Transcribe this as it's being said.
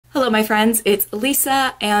my friends, it's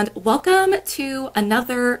Lisa and welcome to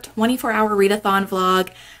another 24-hour readathon vlog.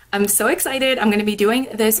 I'm so excited. I'm going to be doing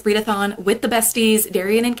this readathon with the besties,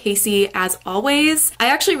 Darian and Casey, as always. I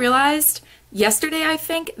actually realized yesterday, I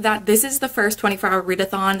think, that this is the first 24-hour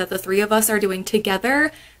readathon that the three of us are doing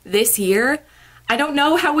together this year. I don't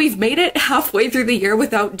know how we've made it halfway through the year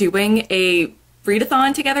without doing a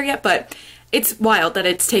readathon together yet, but it's wild that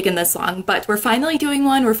it's taken this long, but we're finally doing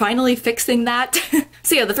one. We're finally fixing that.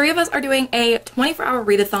 So yeah, the three of us are doing a 24-hour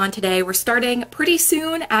readathon today. We're starting pretty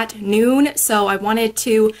soon at noon, so I wanted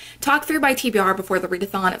to talk through my TBR before the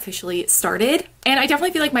readathon officially started. And I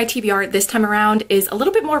definitely feel like my TBR this time around is a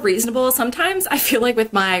little bit more reasonable. Sometimes I feel like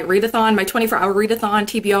with my readathon, my 24-hour readathon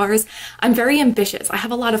TBRs, I'm very ambitious. I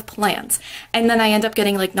have a lot of plans. And then I end up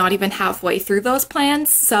getting like not even halfway through those plans.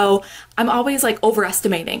 So I'm always like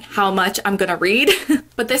overestimating how much I'm gonna read.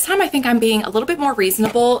 But this time I think I'm being a little bit more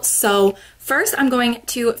reasonable. So first I'm going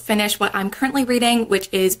to finish what I'm currently reading, which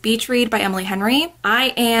is Beach Read by Emily Henry.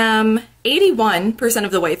 I am 81%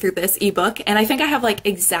 of the way through this ebook, and I think I have like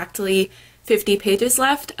exactly 50 pages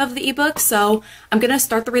left of the ebook, so I'm gonna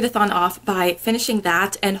start the readathon off by finishing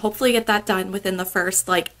that and hopefully get that done within the first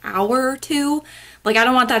like hour or two. Like, I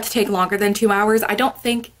don't want that to take longer than 2 hours. I don't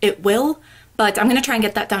think it will, but I'm gonna try and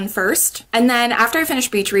get that done first. And then after I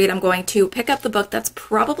finish Beach Read, I'm going to pick up the book that's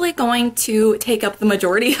probably going to take up the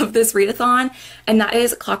majority of this readathon, and that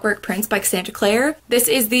is Clockwork Prince by Cassandra Clare. This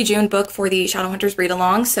is the June book for the Shadowhunters read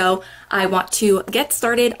along, so I want to get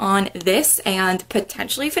started on this and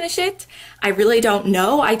potentially finish it. I really don't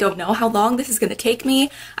know. I don't know how long this is gonna take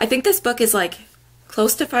me. I think this book is like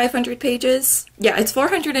close to 500 pages. Yeah, it's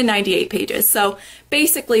 498 pages, so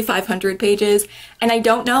basically 500 pages, and I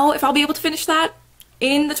don't know if I'll be able to finish that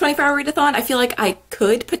in the 24-hour readathon. I feel like I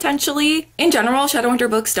could potentially. In general, Shadowhunter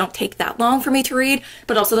books don't take that long for me to read,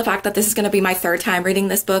 but also the fact that this is going to be my third time reading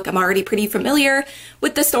this book, I'm already pretty familiar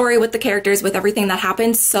with the story, with the characters, with everything that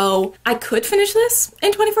happens, so I could finish this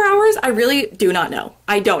in 24 hours. I really do not know.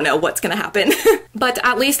 I don't know what's going to happen. But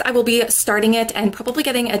at least I will be starting it and probably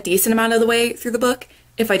getting a decent amount of the way through the book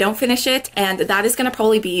if I don't finish it, and that is going to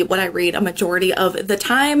probably be what I read a majority of the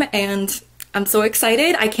time, and I'm so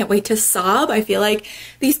excited. I can't wait to sob. I feel like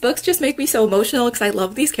these books just make me so emotional because I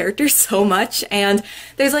love these characters so much, and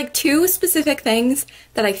there's like two specific things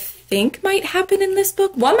that I think might happen in this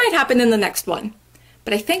book. One might happen in the next one,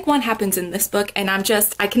 but I think one happens in this book, and I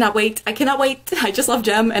cannot wait. I cannot wait. I just love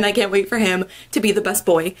Jem, and I can't wait for him to be the best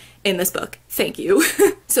boy in this book. Thank you.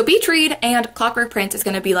 So Beach Read and Clockwork Prince is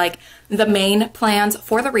going to be like the main plans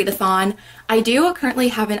for the readathon. I do currently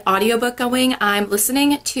have an audiobook going. I'm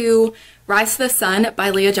listening to Rise to the Sun by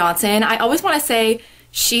Leah Johnson. I always want to say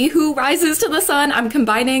She Who Rises to the Sun. I'm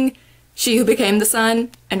combining She Who Became the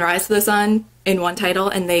Sun and Rise to the Sun in one title,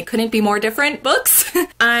 and they couldn't be more different books.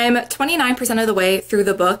 I'm 29% of the way through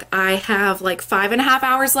the book. I have like 5.5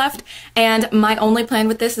 hours left, and my only plan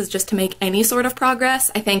with this is just to make any sort of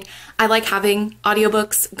progress. I think I like having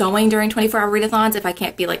audiobooks going during 24-hour readathons. If I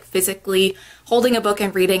can't be like physically holding a book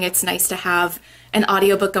and reading, it's nice to have an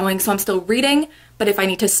audiobook going so I'm still reading, but if I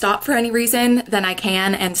need to stop for any reason, then I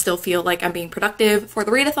can and still feel like I'm being productive for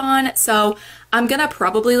the readathon. So I'm gonna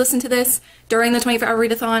probably listen to this during the 24-hour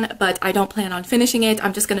readathon, but I don't plan on finishing it.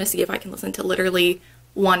 I'm just gonna see if I can listen to literally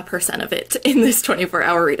 1% of it in this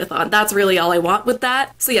 24-hour readathon. That's really all I want with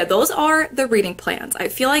that. So yeah, those are the reading plans. I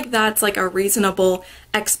feel like that's like a reasonable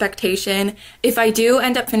expectation. If I do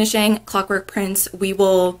end up finishing Clockwork Prince, we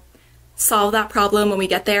will solve that problem when we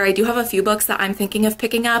get there. I do have a few books that I'm thinking of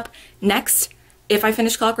picking up next if I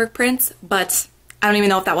finish Clockwork Prince, but I don't even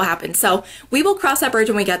know if that will happen. So we will cross that bridge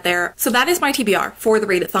when we get there. So that is my TBR for the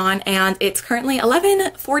readathon, and it's currently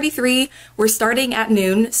 11:43. We're starting at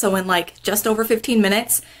noon, so in like just over 15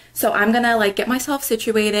 minutes. So I'm gonna like get myself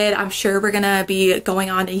situated. I'm sure we're gonna be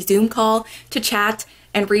going on a Zoom call to chat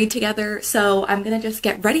and read together. So I'm gonna just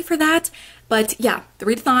get ready for that. But yeah, the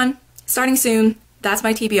readathon starting soon. That's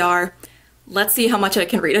my TBR. Let's see how much I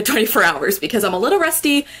can read at 24 hours because I'm a little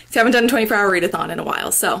rusty because I haven't done a 24-hour readathon in a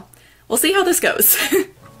while. So we'll see how this goes.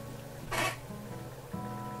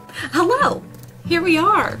 Hello, here we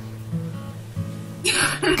are.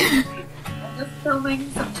 I'm just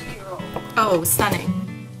filming some B-roll. Oh, stunning.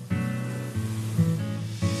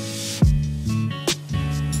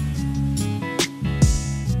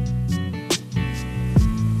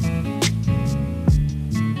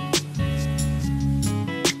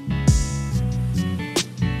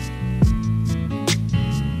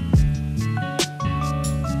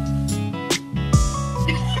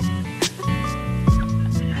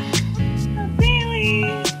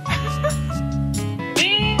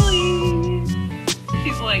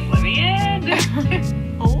 She's like, let me in.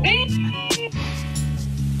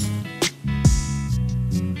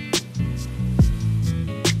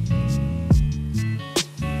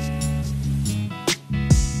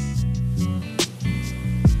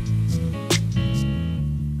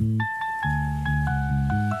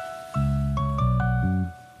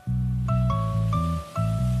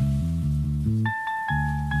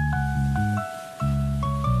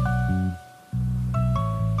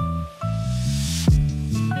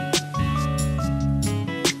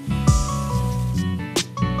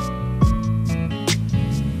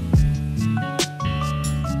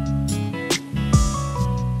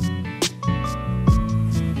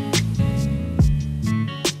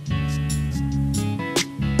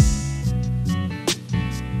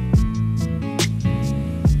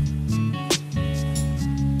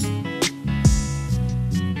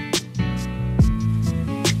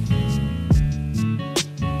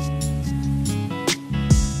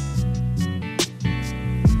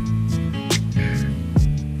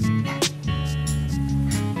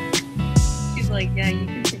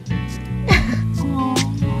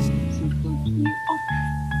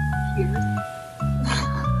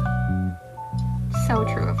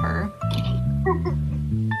 here.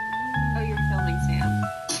 Oh, you're filming Sam.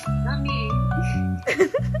 Not me.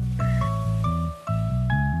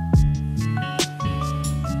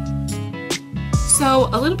 So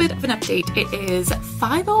a little bit of an update. It is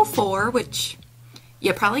 5:04, which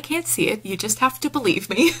you probably can't see it. You just have to believe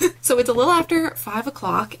me. So it's a little after 5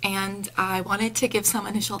 o'clock and I wanted to give some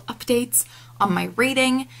initial updates on my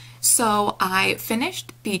reading. So I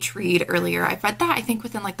finished Beach Read earlier. I read that I think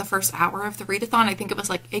within like the first hour of the readathon. I think it was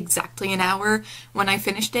like exactly an hour when I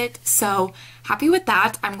finished it. So happy with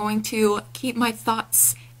that. I'm going to keep my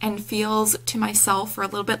thoughts and feels to myself for a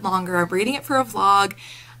little bit longer. I'm reading it for a vlog.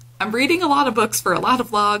 I'm reading a lot of books for a lot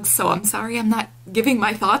of vlogs, so I'm sorry I'm not giving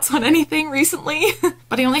my thoughts on anything recently.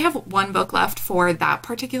 But I only have one book left for that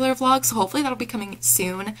particular vlog, so hopefully that'll be coming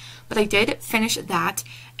soon. But I did finish that,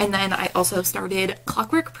 and then I also started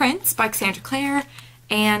Clockwork Prince by Cassandra Clare,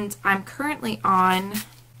 and I'm currently on,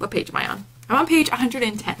 what page am I on? I'm on page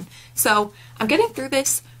 110. So I'm getting through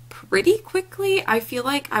this pretty quickly. I feel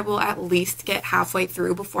like I will at least get halfway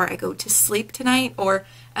through before I go to sleep tonight, or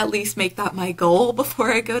at least make that my goal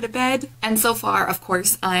before I go to bed. And so far, of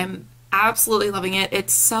course, I'm absolutely loving it.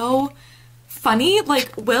 It's so funny.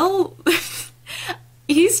 Like, Will,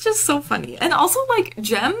 he's just so funny. And also, like,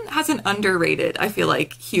 Jem has an underrated, I feel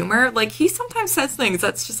like, humor. Like, he sometimes says things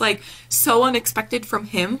that's just, like, so unexpected from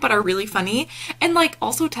him, but are really funny. And, like,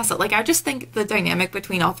 also Tessa. Like, I just think the dynamic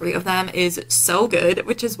between all three of them is so good,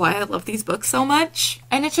 which is why I love these books so much.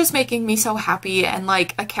 And it's just making me so happy. And,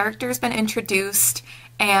 like, a character's been introduced,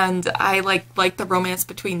 and I like the romance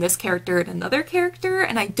between this character and another character,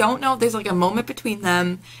 and I don't know if there's like a moment between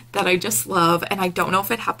them that I just love, and I don't know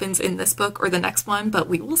if it happens in this book or the next one, but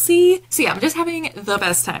we will see. So yeah, I'm just having the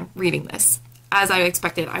best time reading this, as I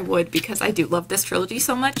expected I would, because I do love this trilogy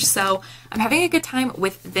so much. So I'm having a good time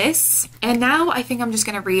with this, and now I think I'm just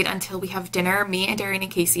gonna read until we have dinner. Me and Darian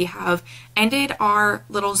and Casey have ended our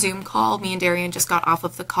little Zoom call. Me and Darian just got off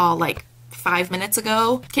of the call like 5 minutes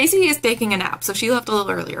ago. Casey is taking a nap, so she left a little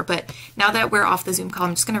earlier, but now that we're off the Zoom call,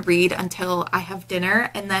 I'm just gonna read until I have dinner,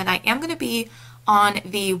 and then I am gonna be on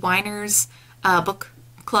the Winers book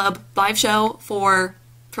club live show for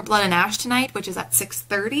Blood and Ash tonight, which is at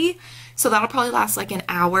 6:30, so that'll probably last like an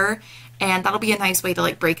hour, and that'll be a nice way to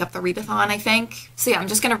like break up the readathon, I think. So yeah, I'm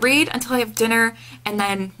just gonna read until I have dinner, and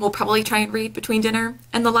then we'll probably try and read between dinner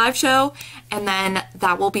and the live show, and then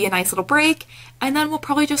that will be a nice little break, and then we'll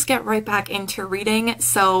probably just get right back into reading.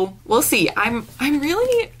 So we'll see. I'm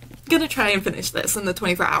really gonna try and finish this in the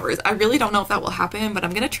 24 hours. I really don't know if that will happen, but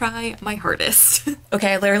I'm gonna try my hardest.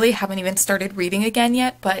 Okay, I literally haven't even started reading again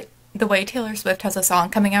yet, but the way Taylor Swift has a song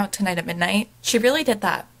coming out tonight at midnight, she really did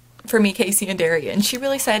that for me, Casey, and Darian. She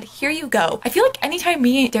really said, here you go. I feel like anytime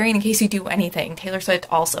me, Darian, and Casey do anything, Taylor Swift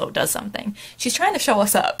also does something. She's trying to show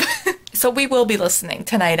us up. So we will be listening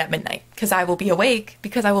tonight at midnight, because I will be awake,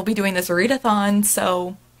 because I will be doing this readathon.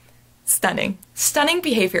 So stunning. Stunning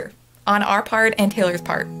behavior on our part and Taylor's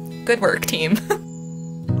part. Good work, team.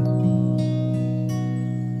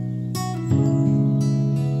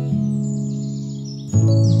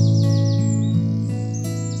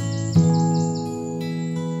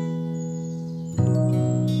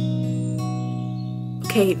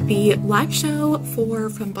 Okay, the live show for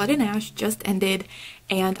From Blood and Ash just ended,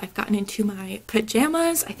 and I've gotten into my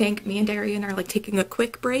pajamas. I think me and Darian are like taking a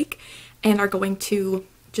quick break and are going to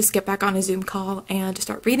just get back on a Zoom call and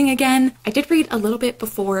start reading again. I did read a little bit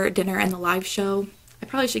before dinner and the live show. I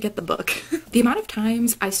probably should get the book. The amount of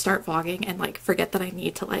times I start vlogging and like forget that I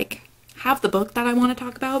need to like have the book that I want to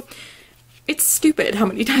talk about, it's stupid how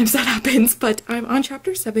many times that happens, but I'm on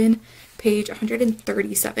chapter 7, page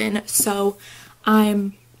 137, so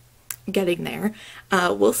I'm getting there.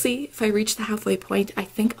 We'll see if I reach the halfway point. I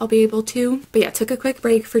think I'll be able to. But yeah, took a quick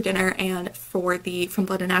break for dinner and for the From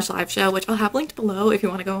Blood and Ash live show, which I'll have linked below if you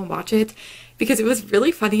want to go and watch it, because it was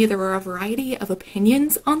really funny. There were a variety of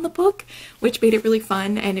opinions on the book, which made it really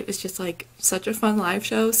fun, and it was just like such a fun live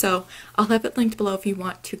show. So I'll have it linked below if you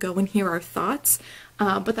want to go and hear our thoughts.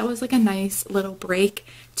 But that was like a nice little break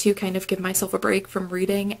to kind of give myself a break from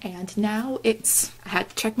reading, and now I had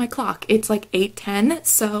to check my clock. It's like 8:10,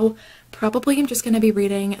 so probably I'm just going to be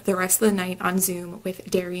reading the rest of the night on Zoom with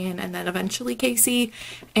Darian and then eventually Casey,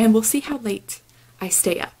 and we'll see how late I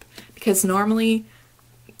stay up, because normally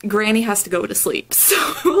Granny has to go to sleep,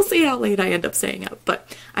 so we'll see how late I end up staying up,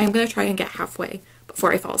 but I'm going to try and get halfway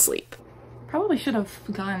before I fall asleep. Probably should have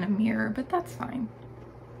gotten a mirror, but that's fine.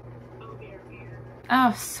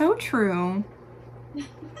 Oh, so true.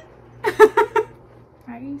 Why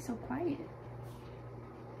are you so quiet?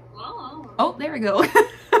 Oh, there we go.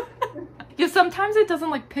 Yeah, sometimes it doesn't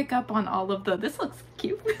like pick up on all of this looks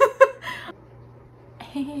cute.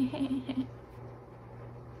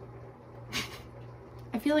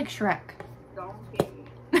 I feel like Shrek.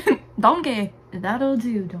 Donkey. Donkey. That'll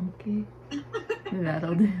do, donkey.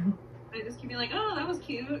 That'll do. I just keep being like, oh, that was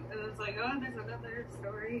cute. And it's like, oh, there's another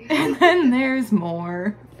story. And then there's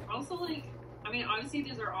more. Also, like, I mean, obviously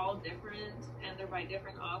these are all different and they're by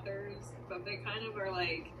different authors, but they kind of are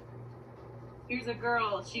like, here's a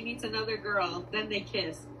girl, she meets another girl, then they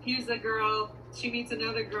kiss. Here's a girl, she meets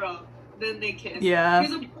another girl, then they kiss. Yeah.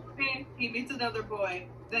 Here's a boy, he meets another boy,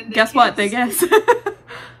 then they Guess kiss. what? They guess.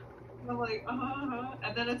 I'm like,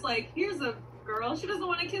 and then it's like, here's a girl, she doesn't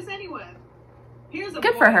want to kiss anyone. Here's a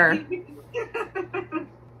Good boy. for her.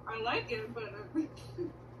 I like it, but it's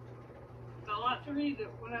a lot to read.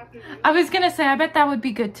 What have to read. I was gonna say, I bet that would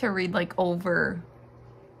be good to read like over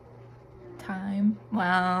time.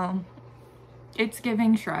 Wow. It's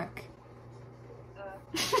giving Shrek.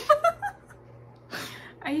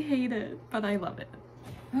 I hate it, but I love it.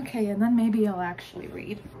 Okay, and then maybe I'll actually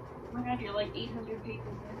read. Oh my god, you're like 800 pages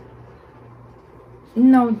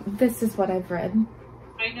No, this is what I've read. in.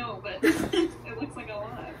 I know, but it looks like a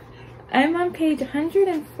lot. I'm on page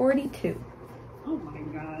 142. Oh my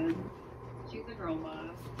god. She's a girl boss.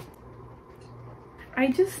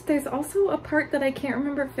 There's also a part that I can't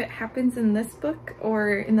remember if it happens in this book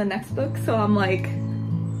or in the next book, so I'm like,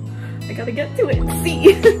 I gotta get to it and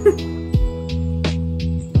see.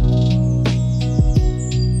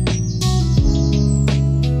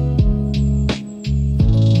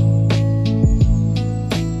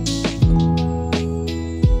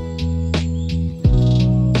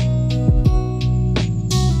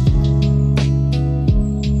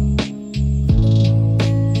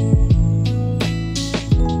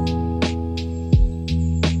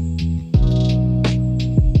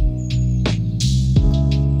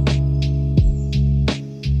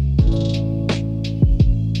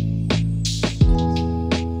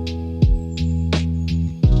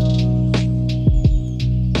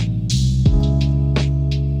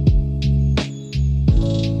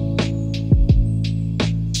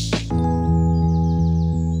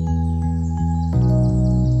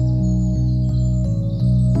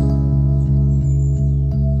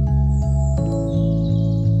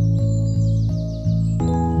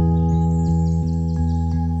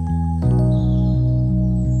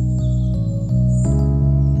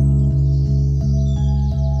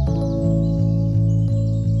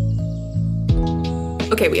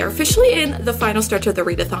 Okay, we are officially in the final stretch of the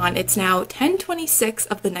readathon. It's now 10:26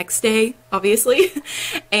 of the next day, obviously,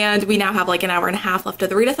 and we now have like an hour and a half left of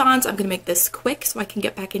the readathon, so I'm gonna make this quick so I can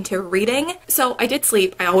get back into reading. So I did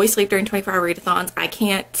sleep. I always sleep during 24-hour readathons. I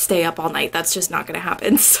can't stay up all night. That's just not gonna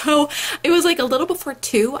happen. So it was like a little before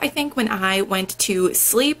 2, I think, when I went to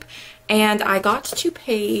sleep, and I got to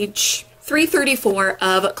page 334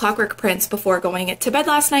 of Clockwork Prince before going to bed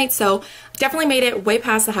last night, so definitely made it way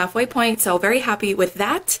past the halfway point, so very happy with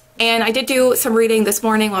that. And I did do some reading this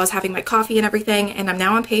morning while I was having my coffee and everything, and I'm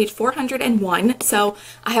now on page 401, so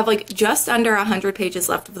I have like just under 100 pages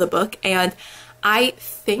left of the book, and I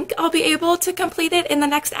think I'll be able to complete it in the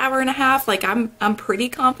next hour and a half. Like I'm pretty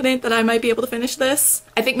confident that I might be able to finish this.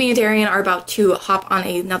 I think me and Darian are about to hop on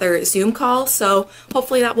another Zoom call, so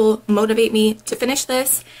hopefully that will motivate me to finish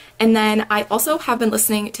this. And then I also have been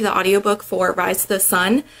listening to the audiobook for Rise to the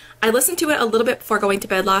Sun. I listened to it a little bit before going to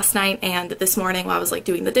bed last night, and this morning while I was like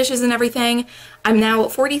doing the dishes and everything. I'm now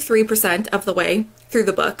 43% of the way through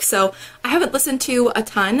the book, so I haven't listened to a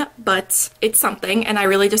ton, but it's something, and I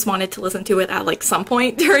really just wanted to listen to it at like some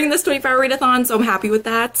point during this 24-hour readathon, so I'm happy with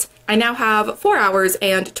that. I now have 4 hours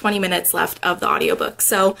and 20 minutes left of the audiobook,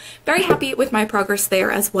 so very happy with my progress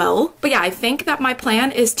there as well. But yeah, I think that my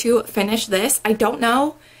plan is to finish this. I don't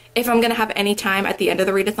know if I'm gonna have any time at the end of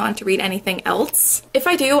the readathon to read anything else. If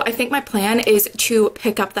I do, I think my plan is to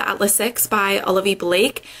pick up the Atlas 6 by Olivia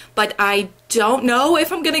Blake, but I don't know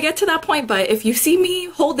if I'm gonna get to that point, but if you see me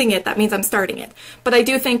holding it, that means I'm starting it. But I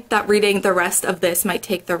do think that reading the rest of this might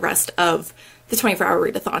take the rest of the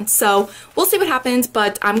 24-hour readathon. So we'll see what happens,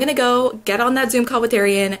 but I'm gonna go get on that Zoom call with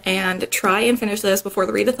Darian and try and finish this before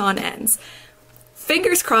the readathon ends.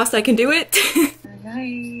 Fingers crossed I can do it.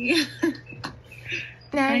 Bye.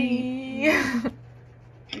 Nay.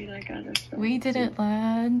 We did it,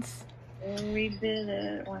 lads. We did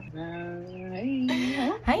it. Hi.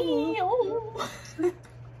 Oh.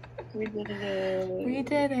 We did it. We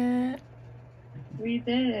did it. We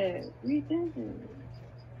did it. We did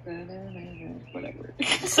it. Whatever.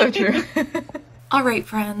 So true. All right,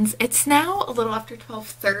 friends. It's now a little after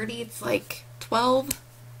 12:30. It's like 12:30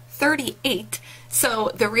 38.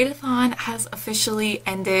 So the readathon has officially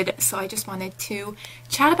ended, so I just wanted to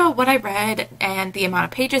chat about what I read and the amount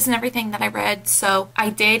of pages and everything that I read. So I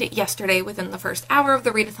did yesterday, within the first hour of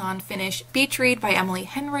the readathon, finish Beach Read by Emily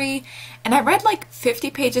Henry, and I read like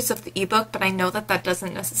 50 pages of the ebook, but I know that that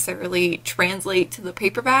doesn't necessarily translate to the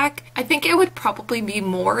paperback. I think it would probably be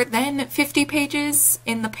more than 50 pages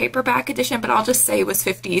in the paperback edition, but I'll just say it was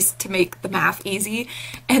 50s to make the math easy.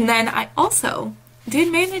 And then I also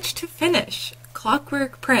did manage to finish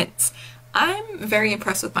Clockwork Prince. I'm very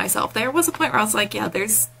impressed with myself. There was a point where I was like, yeah,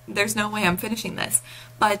 there's no way I'm finishing this.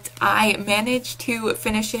 But I managed to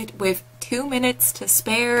finish it with 2 minutes to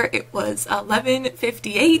spare. It was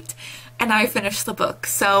 11:58 and I finished the book.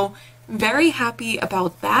 So very happy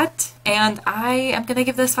about that, and I am gonna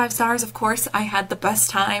give this 5 stars. Of course, I had the best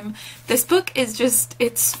time. This book is just,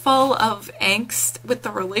 it's full of angst with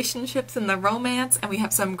the relationships and the romance, and we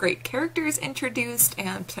have some great characters introduced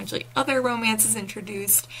and potentially other romances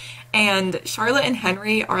introduced, and Charlotte and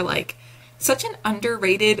Henry are like such an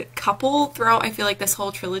underrated couple throughout, I feel like, this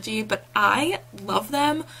whole trilogy, but I love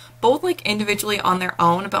them both like individually on their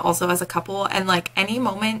own, but also as a couple, and like any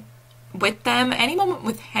moment with them, any moment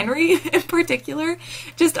with Henry in particular,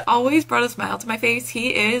 just always brought a smile to my face.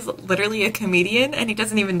 He is literally a comedian and he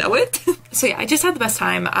doesn't even know it. So yeah, I just had the best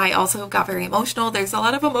time. I also got very emotional. There's a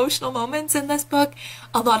lot of emotional moments in this book,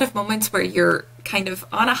 a lot of moments where you're kind of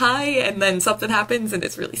on a high and then something happens and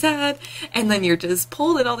it's really sad, and then you're just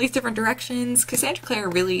pulled in all these different directions. Cassandra Clare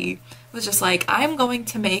really was just like, I'm going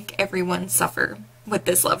to make everyone suffer with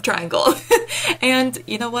this love triangle. And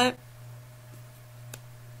you know what?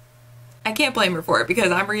 I can't blame her for it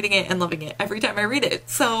because I'm reading it and loving it every time I read it.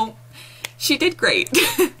 So she did great.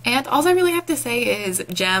 And all I really have to say is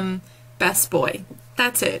Jem, best boy.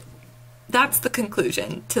 That's it. That's the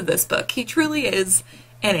conclusion to this book. He truly is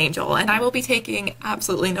an angel, and I will be taking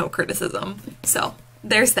absolutely no criticism. So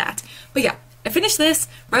there's that. But yeah, I finished this,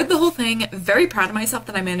 read the whole thing, very proud of myself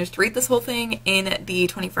that I managed to read this whole thing in the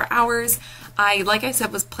 24 hours. I, like I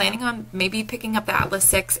said, was planning on maybe picking up the Atlas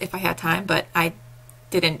 6 if I had time, but I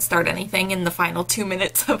didn't start anything in the final 2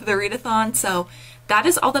 minutes of the readathon, so that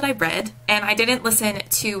is all that I read. And I didn't listen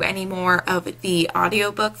to any more of the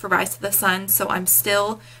audiobook for Rise to the Sun, so I'm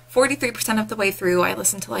still 43% of the way through. I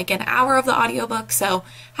listened to like an hour of the audiobook, so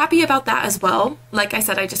happy about that as well. Like I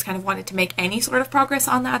said, I just kind of wanted to make any sort of progress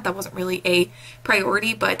on that. That wasn't really a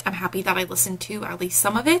priority, but I'm happy that I listened to at least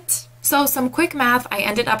some of it. So some quick math, I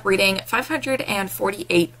ended up reading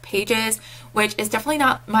 548 pages, which is definitely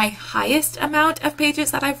not my highest amount of pages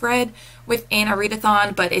that I've read within a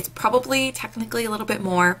readathon, but it's probably technically a little bit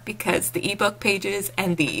more because the ebook pages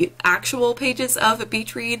and the actual pages of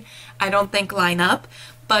Beach Read I don't think line up.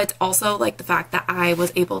 But also like the fact that I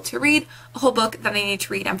was able to read a whole book that I needed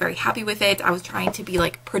to read. I'm very happy with it. I was trying to be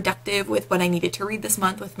like productive with what I needed to read this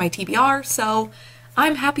month with my TBR, so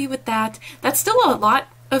I'm happy with that. That's still a lot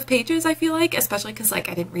of pages, I feel like, especially because like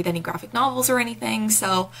I didn't read any graphic novels or anything,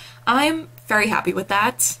 so I'm very happy with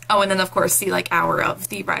that. Oh, and then of course the like hour of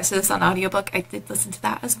the Rise to the Sun audiobook, I did listen to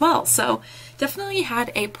that as well, so definitely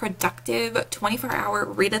had a productive 24-hour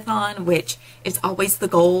readathon, which is always the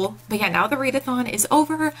goal. But yeah, now the readathon is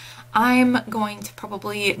over, I'm going to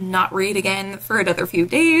probably not read again for another few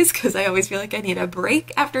days because I always feel like I need a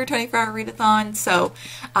break after a 24-hour readathon, so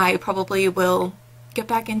I probably will get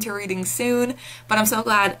back into reading soon. But I'm so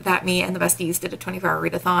glad that me and the besties did a 24-hour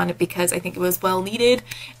readathon because I think it was well needed,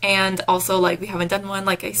 and also like we haven't done one,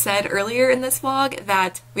 like I said earlier in this vlog,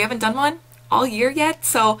 that we haven't done one all year yet,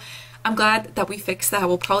 so I'm glad that we fixed that.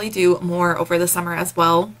 We'll probably do more over the summer as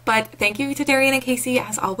well. But thank you to Darian and Casey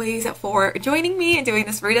as always for joining me and doing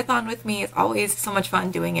this readathon with me. It's always so much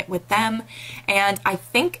fun doing it with them, and I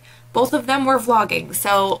think both of them were vlogging,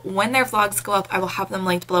 so when their vlogs go up, I will have them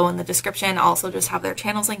linked below in the description. I'll also just have their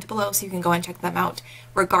channels linked below so you can go and check them out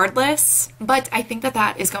regardless. But I think that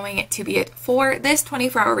that is going to be it for this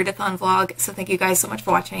 24-hour readathon vlog, so thank you guys so much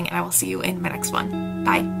for watching, and I will see you in my next one.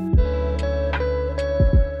 Bye!